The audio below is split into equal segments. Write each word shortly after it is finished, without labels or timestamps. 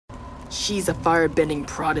She's a firebending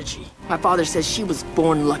prodigy. My father says she was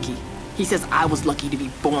born lucky. He says I was lucky to be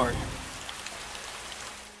born.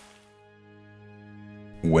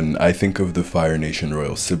 When I think of the Fire Nation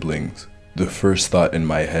royal siblings, the first thought in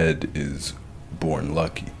my head is born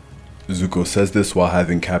lucky. Zuko says this while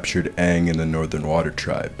having captured Aang in the Northern Water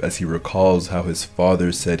Tribe, as he recalls how his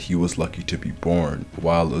father said he was lucky to be born,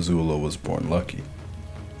 while Azula was born lucky.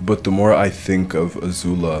 But the more I think of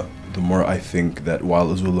Azula, the more I think that while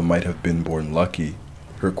Azula might have been born lucky,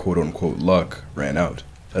 her quote-unquote luck ran out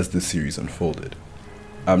as the series unfolded.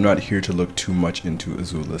 I'm not here to look too much into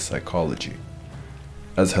Azula's psychology,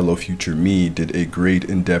 as Hello Future Me did a great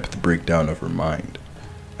in-depth breakdown of her mind.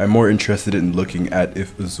 I'm more interested in looking at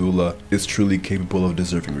if Azula is truly capable of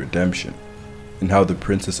deserving redemption, and how the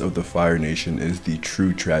Princess of the Fire Nation is the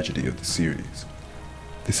true tragedy of the series.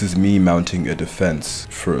 This is me mounting a defense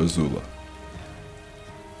for Azula.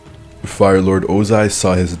 Fire Lord Ozai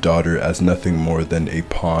saw his daughter as nothing more than a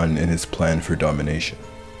pawn in his plan for domination.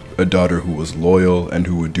 A daughter who was loyal and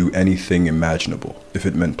who would do anything imaginable if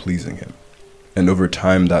it meant pleasing him. And over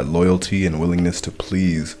time, that loyalty and willingness to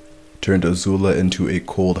please turned Azula into a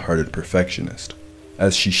cold-hearted perfectionist.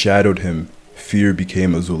 As she shadowed him, fear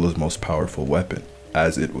became Azula's most powerful weapon,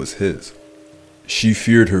 as it was his. She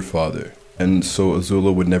feared her father, and so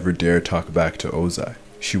Azula would never dare talk back to Ozai.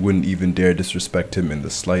 She wouldn't even dare disrespect him in the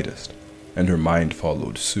slightest, and her mind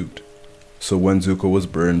followed suit. So when Zuko was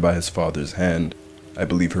burned by his father's hand, I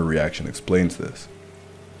believe her reaction explains this.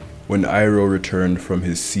 When Iroh returned from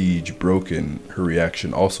his siege broken, her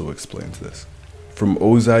reaction also explains this. From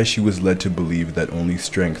Ozai, she was led to believe that only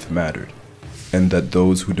strength mattered, and that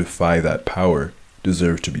those who defy that power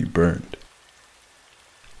deserve to be burned.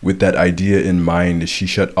 With that idea in mind, she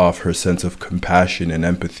shut off her sense of compassion and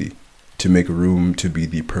empathy to make room to be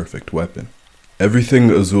the perfect weapon. Everything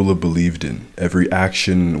Azula believed in, every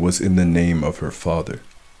action was in the name of her father.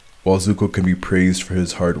 While Zuko can be praised for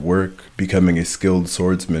his hard work, becoming a skilled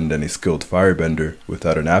swordsman and a skilled firebender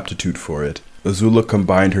without an aptitude for it, Azula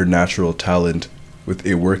combined her natural talent with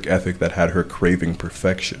a work ethic that had her craving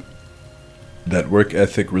perfection. That work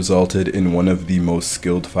ethic resulted in one of the most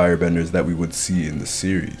skilled firebenders that we would see in the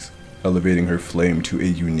series, elevating her flame to a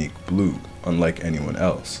unique blue, unlike anyone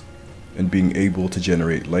else, and being able to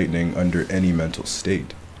generate lightning under any mental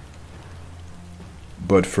state.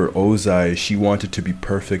 But for Ozai, she wanted to be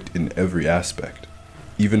perfect in every aspect.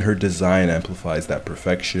 Even her design amplifies that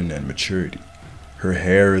perfection and maturity. Her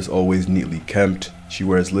hair is always neatly kempt. She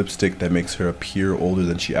wears lipstick that makes her appear older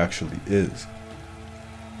than she actually is.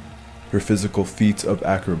 Her physical feats of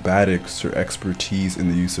acrobatics, her expertise in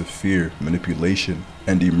the use of fear, manipulation,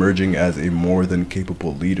 and emerging as a more than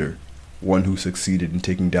capable leader, one who succeeded in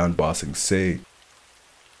taking down Ba Sing Se,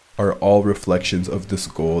 are all reflections of this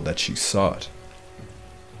goal that she sought.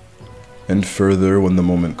 And further, when the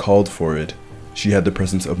moment called for it, she had the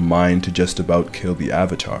presence of mind to just about kill the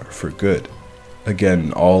Avatar for good.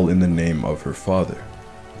 Again, all in the name of her father.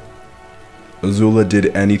 Azula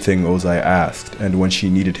did anything Ozai asked, and when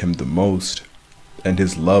she needed him the most, and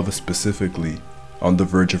his love specifically, on the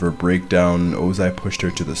verge of her breakdown, Ozai pushed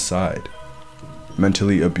her to the side,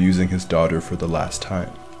 mentally abusing his daughter for the last time.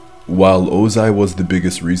 While Ozai was the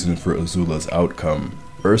biggest reason for Azula's outcome,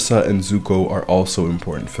 Ursa and Zuko are also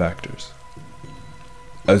important factors.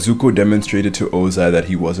 As Zuko demonstrated to Ozai that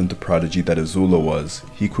he wasn't the prodigy that Azula was,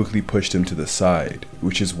 he quickly pushed him to the side,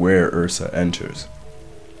 which is where Ursa enters.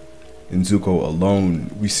 In Zuko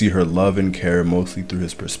alone, we see her love and care mostly through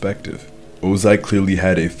his perspective. Ozai clearly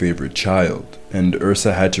had a favorite child, and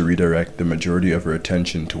Ursa had to redirect the majority of her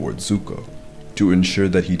attention towards Zuko, to ensure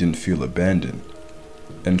that he didn't feel abandoned,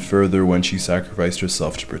 and further when she sacrificed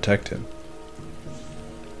herself to protect him.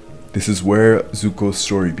 This is where Zuko's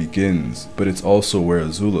story begins, but it's also where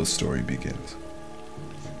Azula's story begins.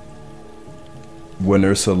 When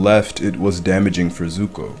Ursa left, it was damaging for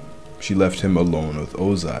Zuko. She left him alone with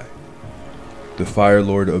Ozai. The Fire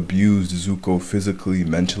Lord abused Zuko physically,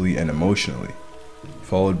 mentally, and emotionally,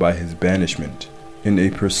 followed by his banishment, in a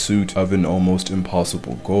pursuit of an almost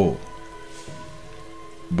impossible goal.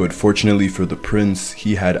 But fortunately for the prince,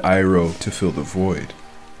 he had Iroh to fill the void.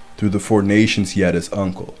 Through the Four Nations, he had his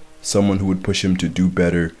uncle, someone who would push him to do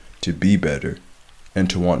better, to be better, and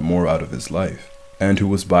to want more out of his life, and who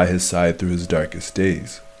was by his side through his darkest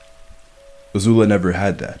days. Azula never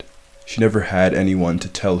had that. She never had anyone to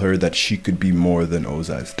tell her that she could be more than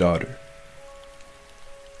Ozai's daughter.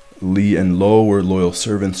 Lee and Lo were loyal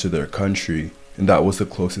servants to their country, and that was the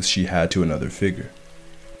closest she had to another figure.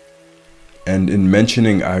 And in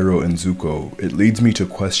mentioning Iroh and Zuko, it leads me to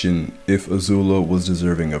question if Azula was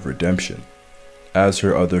deserving of redemption, as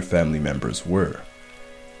her other family members were.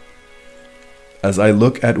 As I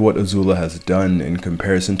look at what Azula has done in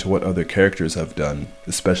comparison to what other characters have done,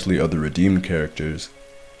 especially other redeemed characters,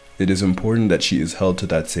 it is important that she is held to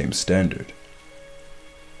that same standard.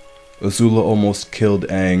 Azula almost killed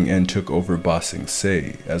Aang and took over Ba Sing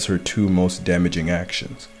Se as her two most damaging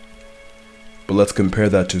actions. But let's compare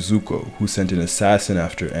that to Zuko, who sent an assassin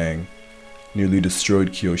after Aang, nearly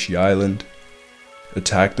destroyed Kyoshi Island,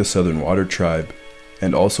 attacked the Southern Water Tribe,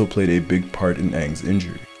 and also played a big part in Aang's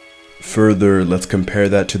injury. Further, let's compare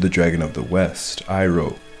that to the Dragon of the West,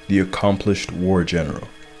 Iroh, the accomplished war general,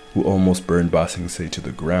 who almost burned Ba Sing Se to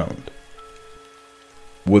the ground.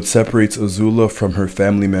 What separates Azula from her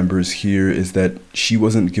family members here is that she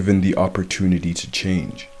wasn't given the opportunity to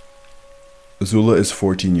change. Azula is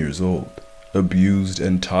 14 years old, abused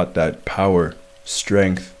and taught that power,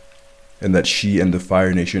 strength, and that she and the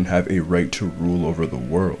Fire Nation have a right to rule over the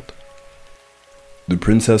world. The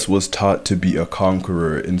princess was taught to be a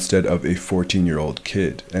conqueror instead of a 14-year-old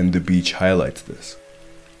kid, and the beach highlights this.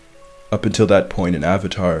 Up until that point in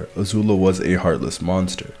Avatar, Azula was a heartless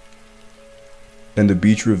monster. And the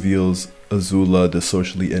beach reveals Azula, the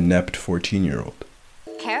socially inept 14-year-old.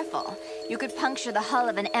 Careful. You could puncture the hull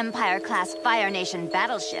of an Empire-class Fire Nation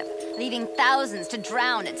battleship, leaving thousands to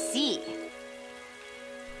drown at sea.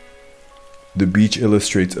 The beach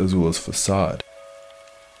illustrates Azula's facade.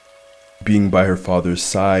 Being by her father's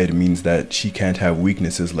side means that she can't have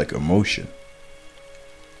weaknesses like emotion,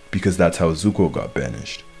 because that's how Zuko got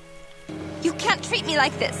banished. You can't treat me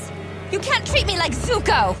like this! You can't treat me like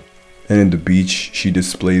Zuko! And in the beach, she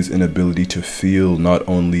displays an ability to feel not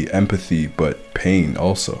only empathy, but pain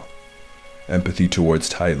also. Empathy towards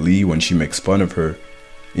Ty Lee when she makes fun of her,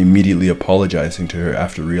 immediately apologizing to her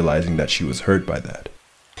after realizing that she was hurt by that.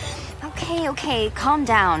 Okay, calm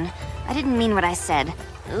down. I didn't mean what I said.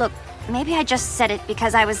 Look, maybe I just said it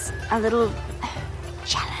because I was a little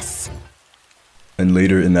jealous. And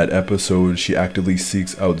later in that episode, she actively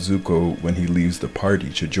seeks out Zuko when he leaves the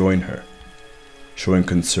party to join her, showing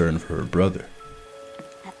concern for her brother.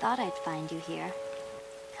 I thought I'd find you here.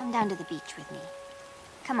 Come down to the beach with me.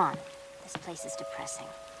 Come on, this place is depressing.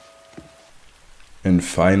 And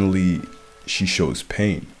finally, she shows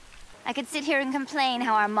pain. I could sit here and complain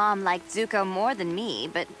how our mom liked Zuko more than me,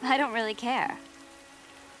 but I don't really care.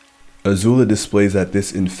 Azula displays that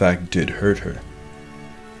this in fact did hurt her.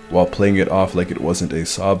 While playing it off like it wasn't a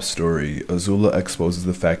sob story, Azula exposes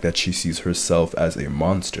the fact that she sees herself as a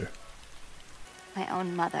monster. My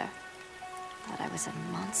own mother thought I was a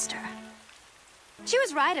monster. She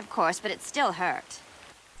was right, of course, but it still hurt.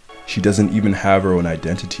 She doesn't even have her own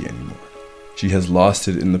identity anymore. She has lost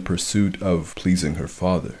it in the pursuit of pleasing her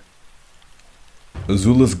father.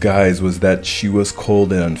 Azula's guise was that she was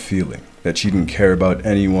cold and unfeeling, that she didn't care about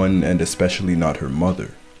anyone and especially not her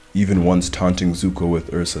mother, even once taunting Zuko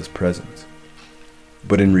with Ursa's presence.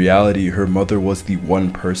 But in reality, her mother was the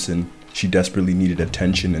one person she desperately needed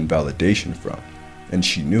attention and validation from, and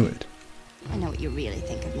she knew it. I know what you really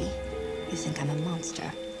think of me. You think I'm a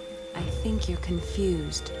monster. I think you're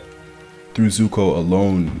confused. Through Zuko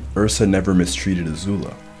alone, Ursa never mistreated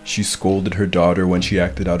Azula. She scolded her daughter when she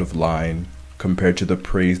acted out of line, compared to the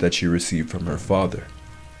praise that she received from her father.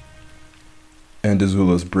 And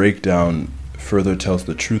Azula's breakdown further tells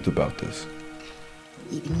the truth about this.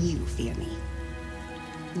 Even you fear me.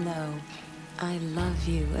 No, I love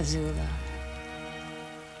you, Azula.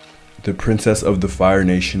 The princess of the Fire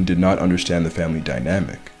Nation did not understand the family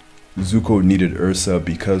dynamic. Zuko needed Ursa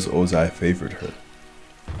because Ozai favored her,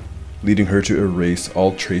 leading her to erase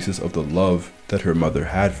all traces of the love that her mother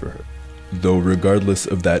had for her. Though regardless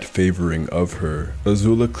of that favoring of her,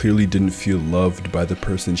 Azula clearly didn't feel loved by the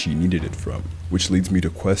person she needed it from, which leads me to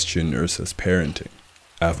question Ursa's parenting,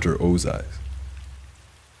 after Ozai's.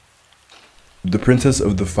 The princess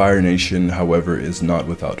of the Fire Nation, however, is not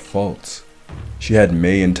without faults. She had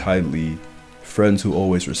Mai and Ty Lee, friends who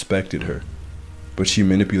always respected her, but she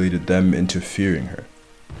manipulated them into fearing her,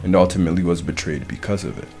 and ultimately was betrayed because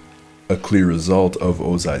of it. A clear result of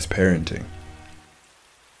Ozai's parenting.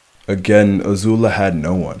 Again, Azula had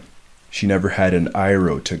no one. She never had an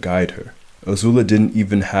Iroh to guide her. Azula didn't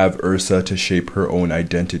even have Ursa to shape her own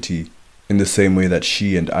identity in the same way that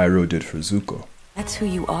she and Iroh did for Zuko. That's who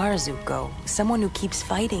you are, Zuko. Someone who keeps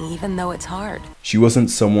fighting even though it's hard. She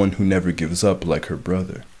wasn't someone who never gives up like her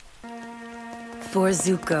brother. For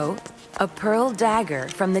Zuko, a pearl dagger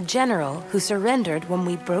from the general who surrendered when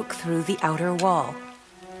we broke through the outer wall.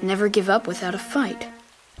 Never give up without a fight.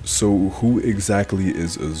 So who exactly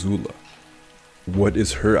is Azula? What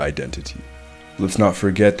is her identity? Let's not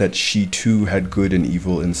forget that she too had good and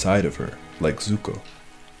evil inside of her, like Zuko.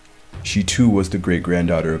 She too was the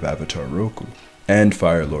great-granddaughter of Avatar Roku and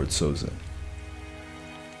Fire Lord Sozin.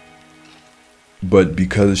 But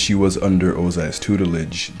because she was under Ozai's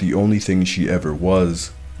tutelage, the only thing she ever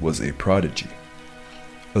was a prodigy.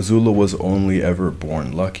 Azula was only ever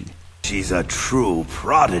born lucky. She's a true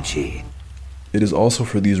prodigy. It is also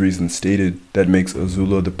for these reasons stated that makes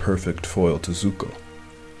Azula the perfect foil to Zuko.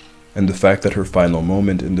 And the fact that her final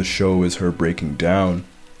moment in the show is her breaking down,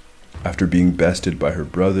 after being bested by her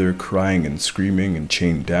brother, crying and screaming and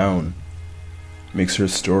chained down, makes her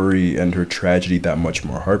story and her tragedy that much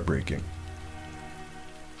more heartbreaking.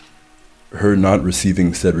 Her not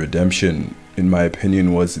receiving said redemption, in my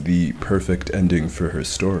opinion, was the perfect ending for her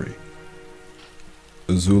story.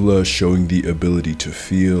 Azula showing the ability to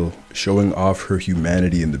feel, showing off her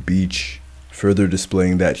humanity in the beach, further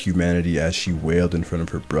displaying that humanity as she wailed in front of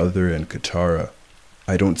her brother and Katara.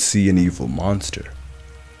 I don't see an evil monster.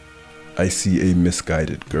 I see a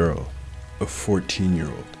misguided girl, a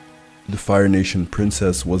 14-year-old. The Fire Nation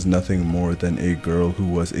princess was nothing more than a girl who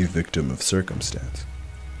was a victim of circumstance.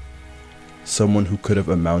 Someone who could have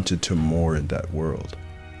amounted to more in that world.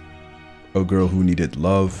 A girl who needed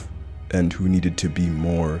love, and who needed to be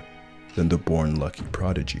more than the born lucky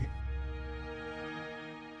prodigy.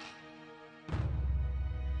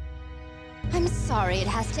 I'm sorry it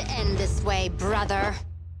has to end this way, brother.